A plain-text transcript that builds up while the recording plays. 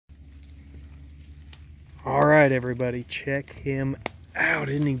All right, everybody, check him out.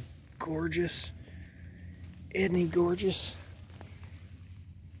 Isn't he gorgeous? Isn't he gorgeous?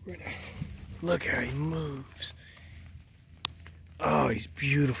 Look how he moves. Oh, he's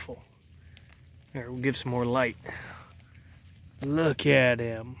beautiful. Here, we'll give some more light. Look at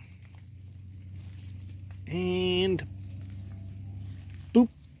him. And boop.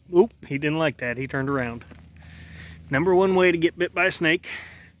 Oop, he didn't like that. He turned around. Number one way to get bit by a snake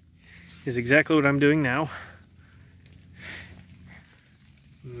is exactly what I'm doing now.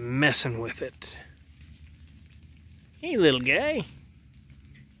 Messing with it. Hey, little guy.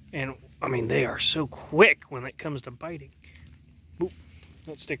 And, I mean, they are so quick when it comes to biting. Boop,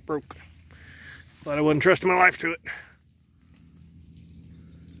 that stick broke. Thought I wouldn't trust my life to it.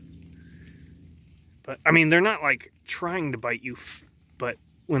 But, I mean, they're not, like, trying to bite you, but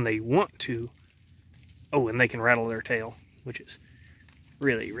when they want to, oh, and they can rattle their tail, which is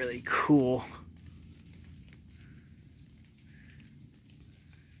really, really cool.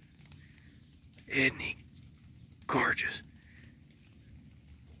 Isn't he gorgeous?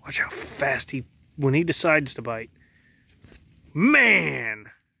 Watch how fast when he decides to bite. Man!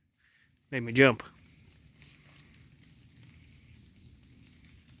 Made me jump.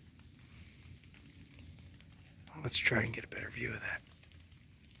 Let's try and get a better view of that.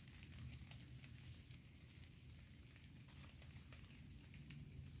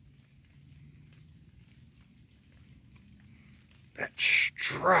 That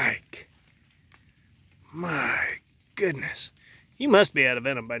strike. My goodness. You must be out of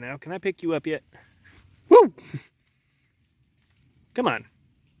venom by now. Can I pick you up yet? Woo! Come on.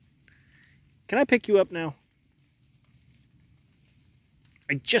 Can I pick you up now?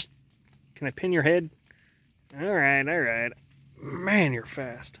 Can I pin your head? All right, all right. Man, you're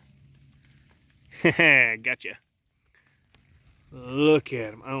fast. Gotcha. Look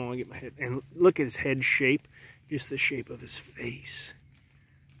at him. I don't want to get my head. And look at his head shape. Just the shape of his face.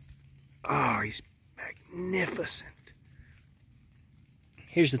 Oh, he's magnificent.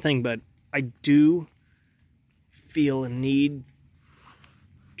 Here's the thing, bud. I do feel a need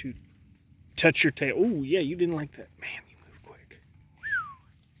to touch your tail. Oh, yeah, you didn't like that. Man, you move quick.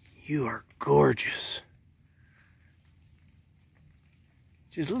 You are gorgeous.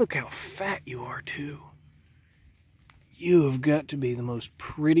 Just look how fat you are, too. You have got to be the most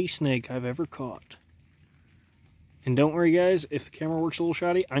pretty snake I've ever caught. And don't worry, guys, if the camera works a little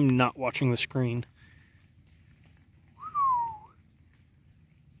shoddy, I'm not watching the screen.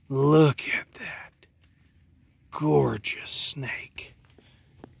 Look at that. Gorgeous snake.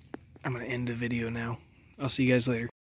 I'm going to end the video now. I'll see you guys later.